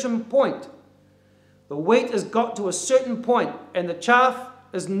certain point, the wheat has got to a certain point, and the chaff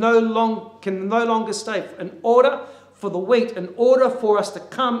can no longer stay. In order for the wheat, in order for us to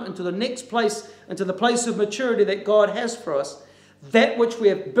come into the next place, into the place of maturity that God has for us, that which we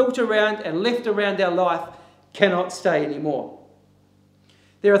have built around and left around our life cannot stay anymore.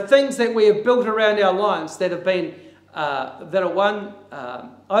 There are things that we have built around our lives that have been, I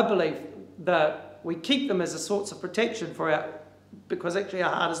believe, that we keep them as a source of protection because actually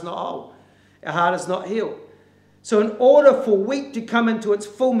our heart is not whole. Our heart is not healed. So in order for wheat to come into its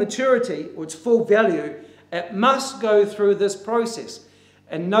full maturity or its full value, it must go through this process.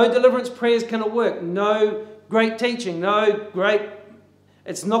 And no deliverance prayers can work. No great teaching.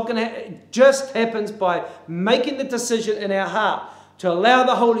 It's not going to, it just happens by making the decision in our heart to allow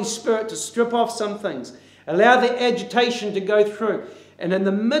the Holy Spirit to strip off some things. Allow the agitation to go through. And in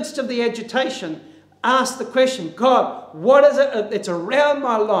the midst of the agitation, ask the question, God, what is it that's around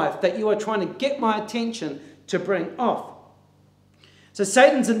my life that you are trying to get my attention to bring off? So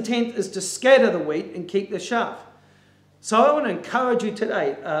Satan's intent is to scatter the wheat and keep the chaff. So I want to encourage you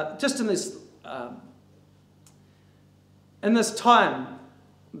today, just in this time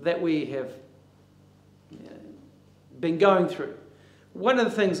that we have been going through, one of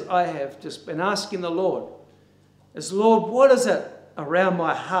the things I have just been asking the Lord is, Lord, what is it around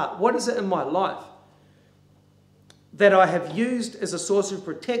my heart? What is it in my life that I have used as a source of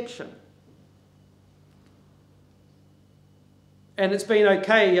protection. And it's been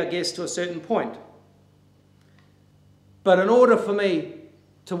okay, I guess, to a certain point. But in order for me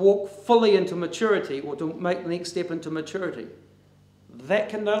to walk fully into maturity, or to make the next step into maturity, that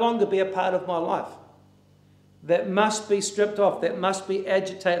can no longer be a part of my life. That must be stripped off. That must be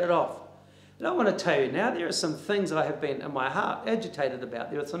agitated off. And I want to tell you now, there are some things I have been in my heart agitated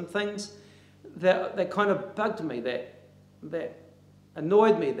about. There are some things that kind of bugged me, that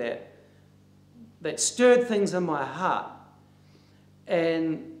annoyed me, that stirred things in my heart.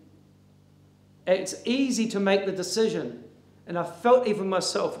 And it's easy to make the decision, and I felt even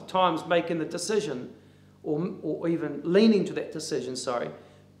myself at times making the decision, or even leaning to that decision,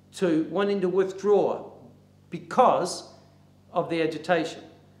 to wanting to withdraw because of the agitation.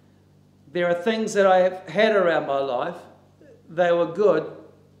 There are things that I have had around my life. They were good,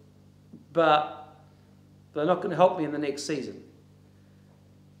 but they're not going to help me in the next season.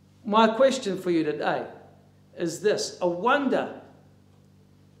 My question for you today is this. I wonder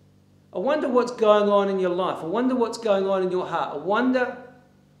what's going on in your life. I wonder what's going on in your heart. I wonder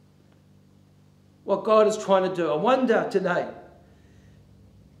what God is trying to do. I wonder today,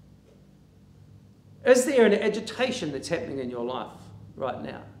 is there an agitation that's happening in your life right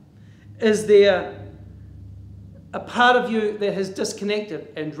now? Is there a part of you that has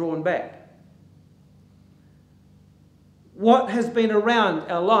disconnected and drawn back? What has been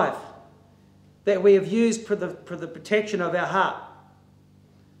around our life that we have used for the protection of our heart?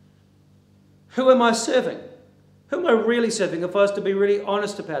 Who am I serving? Who am I really serving? If I was to be really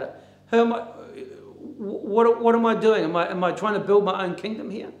honest about it, what am I doing? Am I trying to build my own kingdom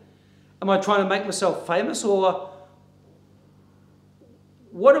here? Am I trying to make myself famous? Or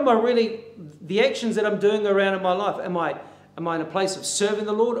what am I really, the actions that I'm doing around in my life? Am I in a place of serving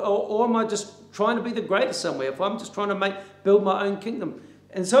the Lord, or am I just trying to be the greatest somewhere? If I'm just trying to build my own kingdom.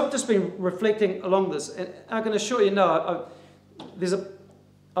 And so I've just been reflecting along this, and I can assure you, no,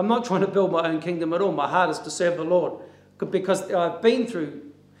 I'm not trying to build my own kingdom at all. My heart is to serve the Lord, because I've been through,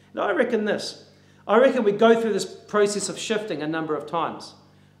 and I reckon we go through this process of shifting a number of times.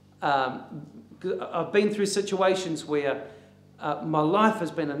 I've been through situations where my life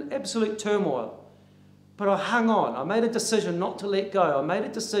has been in absolute turmoil, but I hung on. I made a decision not to let go. I made a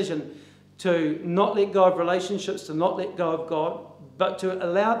decision to not let go of relationships, to not let go of God, but to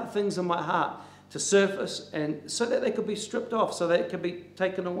allow the things in my heart to surface, and so that they could be stripped off, so that it could be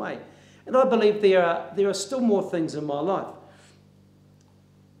taken away. And I believe there are still more things in my life.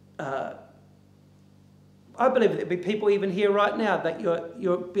 I believe there'll be people even here right now that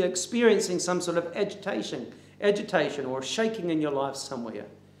you're experiencing some sort of agitation or shaking in your life somewhere.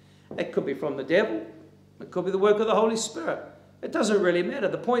 It could be from the devil. It could be the work of the Holy Spirit. It doesn't really matter.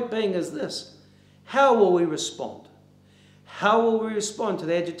 The point being is this: how will we respond? How will we respond to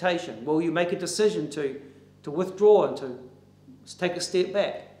the agitation? Will you make a decision to withdraw and to take a step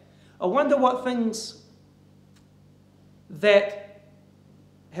back? I wonder what things that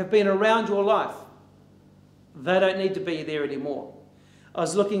have been around your life, they don't need to be there anymore. I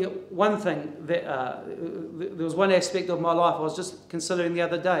was looking at one thing, that there was one aspect of my life I was just considering the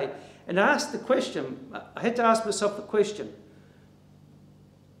other day, and I asked the question, I had to ask myself the question,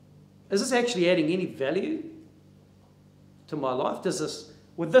 is this actually adding any value to my life?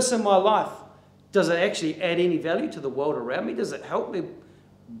 With this in my life, does it actually add any value to the world around me? Does it help me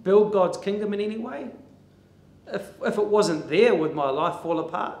build God's kingdom in any way? If it wasn't there, would my life fall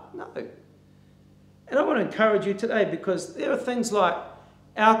apart? No. And I want to encourage you today, because there are things like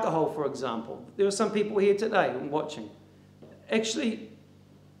alcohol, for example. There are some people here today and watching. Actually,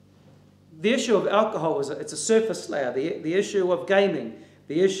 the issue of alcohol it's a surface layer. The issue of gaming,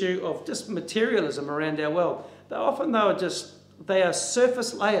 the issue of just materialism around our world. They are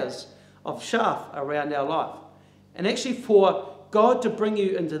surface layers of chaff around our life. And actually, for God to bring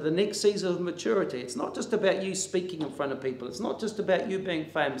you into the next season of maturity, it's not just about you speaking in front of people. It's not just about you being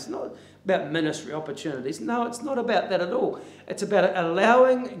famous. It's not about ministry opportunities. No, it's not about that at all. It's about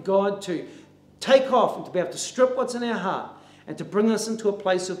allowing God to take off and to be able to strip what's in our heart and to bring us into a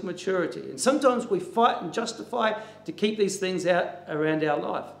place of maturity. And sometimes we fight and justify to keep these things out around our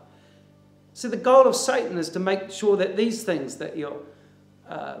life. So the goal of Satan is to make sure that these things, that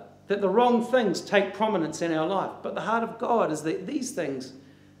the wrong things take prominence in our life. But the heart of God is that these things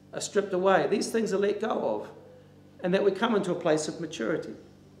are stripped away. These things are let go of. And that we come into a place of maturity.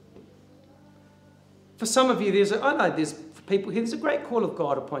 For some of you, there's people here, there's a great call of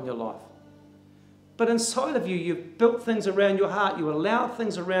God upon your life. But inside of you, you've built things around your heart. You allow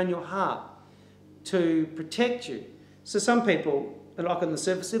things around your heart to protect you. So some people, And like on the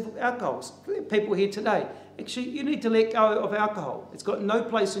surface level, alcohol. People here today, actually, you need to let go of alcohol. It's got no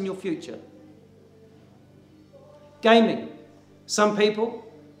place in your future. Gaming. Some people,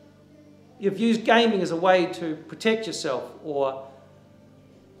 you've used gaming as a way to protect yourself, or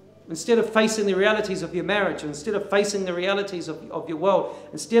instead of facing the realities of your marriage, or instead of facing the realities of your world,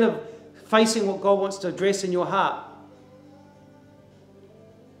 instead of facing what God wants to address in your heart,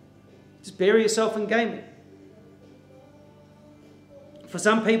 just bury yourself in gaming. For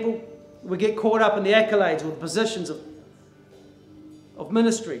some people, we get caught up in the accolades or the positions of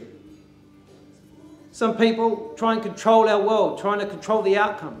ministry. Some people try and control our world, trying to control the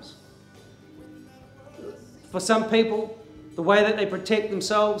outcomes. For some people, the way that they protect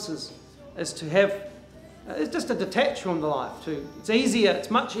themselves is to have, it's just to detach from the life. It's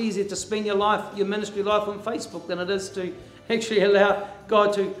much easier to spend your life, your ministry life on Facebook than it is to actually allow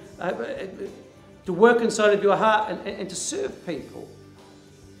God to work inside of your heart and to serve people.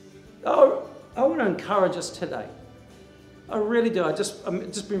 Oh, I want to encourage us today. I really do. I've just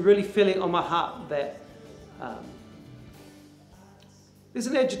been really feeling on my heart that there's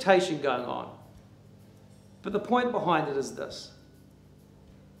an agitation going on. But the point behind it is this.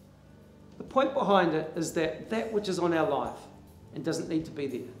 The point behind it is that which is on our life and doesn't need to be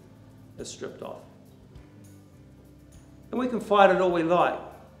there is stripped off. And we can fight it all we like.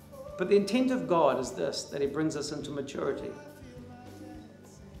 But the intent of God is this, that He brings us into maturity.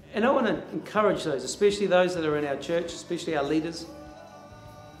 And I want to encourage those, especially those that are in our church, especially our leaders.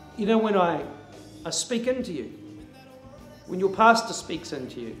 You know, when I speak into you, when your pastor speaks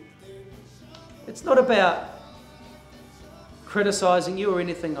into you, it's not about criticizing you or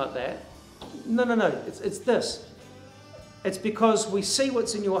anything like that. No. It's this. It's because we see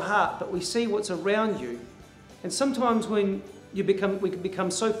what's in your heart, but we see what's around you. And sometimes when we can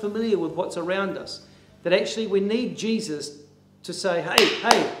become so familiar with what's around us that actually we need Jesus to say,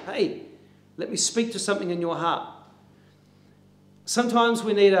 hey, let me speak to something in your heart. Sometimes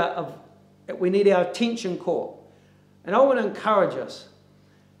we need our attention caught. And I want to encourage us,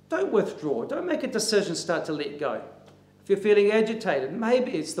 don't withdraw. Don't make a decision, start to let go. If you're feeling agitated,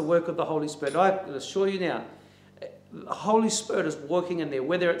 maybe it's the work of the Holy Spirit. I can assure you now, the Holy Spirit is working in there.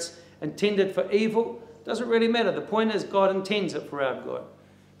 Whether it's intended for evil, doesn't really matter. The point is God intends it for our good.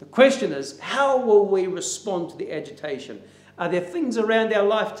 The question is, how will we respond to the agitation? Are there things around our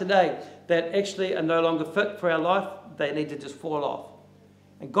life today that actually are no longer fit for our life? They need to just fall off.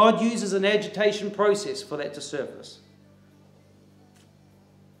 And God uses an agitation process for that to surface.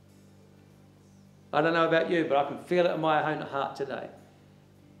 I don't know about you, but I can feel it in my own heart today.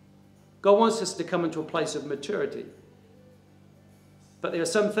 God wants us to come into a place of maturity. But there are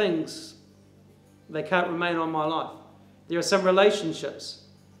some things, they can't remain on my life. There are some relationships,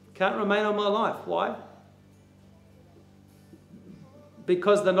 can't remain on my life. Why?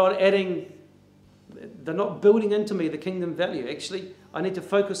 Because they're not building into me the kingdom value. Actually, I need to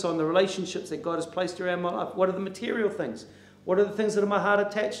focus on the relationships that God has placed around my life. What are the material things? What are the things that are my heart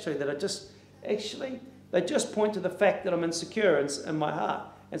attached to that are they just point to the fact that I'm insecure in my heart.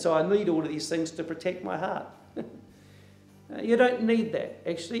 And so I need all of these things to protect my heart. You don't need that.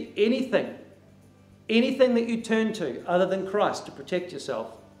 Actually, anything that you turn to other than Christ to protect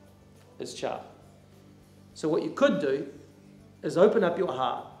yourself is chaff. So what you could do is open up your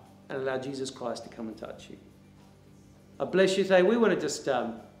heart and allow Jesus Christ to come and touch you. I bless you today. We want to just,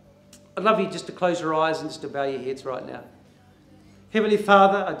 I'd love you just to close your eyes and just to bow your heads right now. Heavenly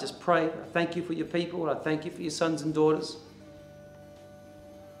Father, I just pray, I thank you for your people, I thank you for your sons and daughters.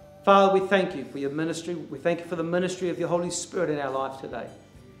 Father, we thank you for your ministry. We thank you for the ministry of your Holy Spirit in our life today.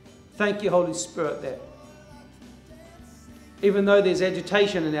 Thank you, Holy Spirit, that even though there's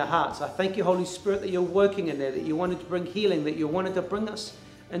agitation in our hearts, I thank you, Holy Spirit, that you're working in there, that you wanted to bring healing, that you wanted to bring us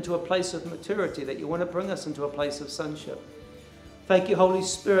into a place of maturity, that you want to bring us into a place of sonship. Thank you, Holy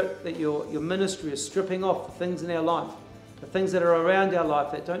Spirit, that your ministry is stripping off the things in our life, the things that are around our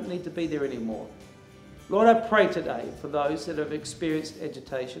life that don't need to be there anymore. Lord, I pray today for those that have experienced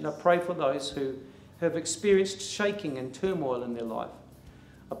agitation. I pray for those who have experienced shaking and turmoil in their life.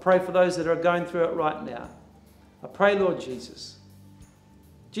 I pray for those that are going through it right now. I pray, Lord Jesus,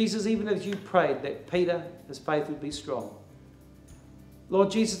 even as you prayed that Peter, his faith would be strong. Lord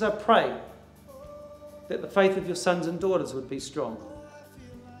Jesus, I pray that the faith of your sons and daughters would be strong.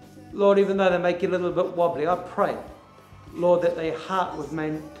 Lord, even though they may get a little bit wobbly, I pray, Lord, that their heart would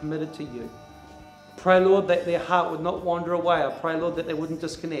remain committed to you. Pray, Lord, that their heart would not wander away. I pray, Lord, that they wouldn't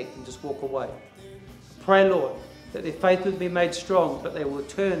disconnect and just walk away. Pray, Lord, that their faith would be made strong, but they would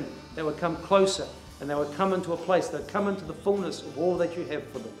turn, they would come closer, and they would come into a place, they'd come into the fullness of all that you have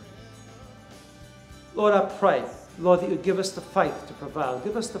for them. Lord, I pray, Lord, that you would give us the faith to prevail.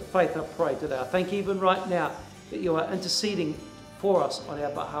 Give us the faith, I pray today. I thank you even right now that you are interceding for us on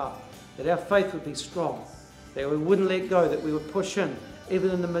our behalf, that our faith would be strong, that we wouldn't let go, that we would push in,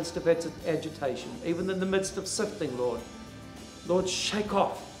 even in the midst of agitation, even in the midst of sifting, Lord. Lord, shake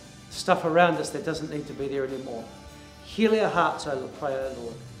off stuff around us that doesn't need to be there anymore. Heal our hearts, I pray, O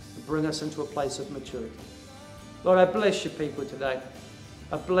Lord, and bring us into a place of maturity. Lord, I bless your people today.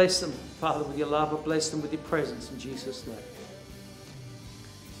 I bless them, Father, with your love. I bless them with your presence in Jesus' name.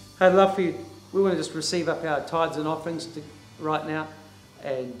 I'd love for you, we want to just receive up our tithes and offerings right now.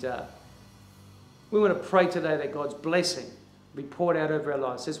 And we want to pray today that God's blessing be poured out over our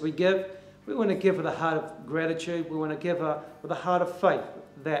lives. As we give, we want to give with a heart of gratitude. We want to give with a heart of faith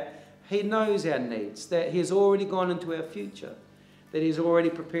that He knows our needs, that He has already gone into our future, that He's already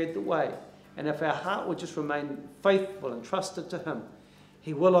prepared the way. And if our heart will just remain faithful and trusted to Him,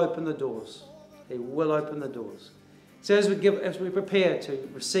 He will open the doors. He will open the doors. So as we prepare to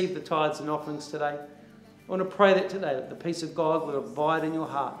receive the tithes and offerings today, I want to pray that today that the peace of God would abide in your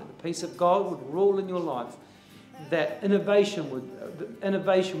heart, that the peace of God would rule in your life, that innovation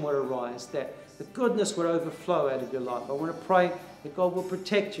would arise, that the goodness would overflow out of your life. I want to pray that God will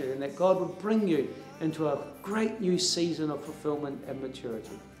protect you and that God will bring you into a great new season of fulfillment and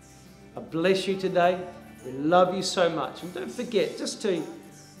maturity. I bless you today. We love you so much. And don't forget just to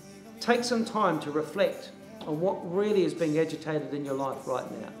take some time to reflect on what really is being agitated in your life right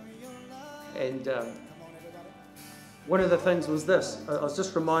now. And one of the things was this. I was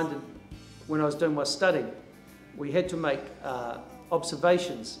just reminded when I was doing my study, we had to make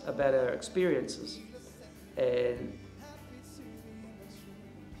observations about our experiences. And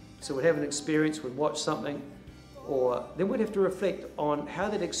so we'd have an experience, we'd watch something, or then we'd have to reflect on how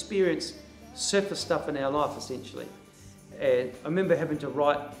that experience surfaced stuff in our life, essentially. And I remember having to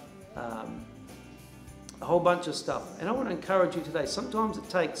write a whole bunch of stuff. And I want to encourage you today, sometimes it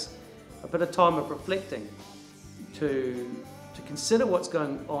takes a bit of time of reflecting to consider what's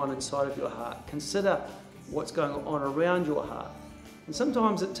going on inside of your heart, consider what's going on around your heart. And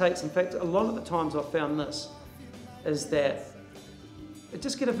sometimes it takes, in fact, a lot of the times I've found this, is that it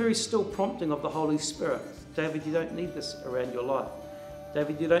just get a very still prompting of the Holy Spirit. David, you don't need this around your life.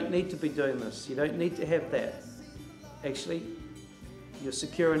 David, you don't need to be doing this. You don't need to have that. Actually, you're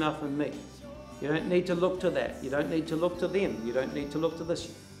secure enough in me. You don't need to look to that. You don't need to look to them. You don't need to look to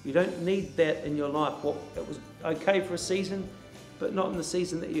this. You don't need that in your life. Well, it was okay for a season, but not in the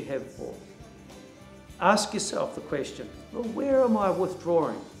season that you have for. Ask yourself the question, well, where am I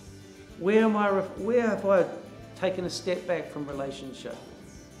withdrawing? Where have I taken a step back from relationship?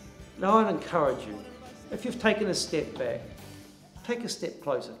 Now I'd encourage you, if you've taken a step back, take a step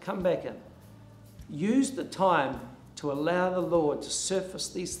closer, come back in. Use the time to allow the Lord to surface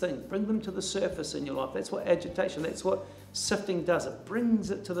these things, bring them to the surface in your life. That's what agitation, that's what sifting does. It brings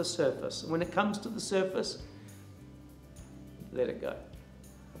it to the surface. And when it comes to the surface, let it go.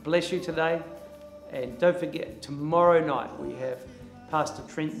 Bless you today. And don't forget, tomorrow night we have Pastor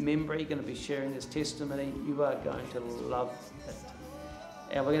Trent Membry going to be sharing his testimony. You are going to love it.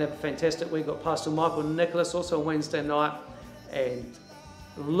 And we're going to have a fantastic week. We've got Pastor Michael Nicholas also on Wednesday night. And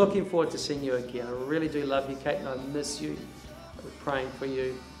looking forward to seeing you again. I really do love you, Kate, and I miss you. We're praying for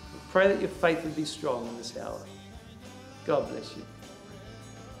you. We pray that your faith would be strong in this hour. God bless you.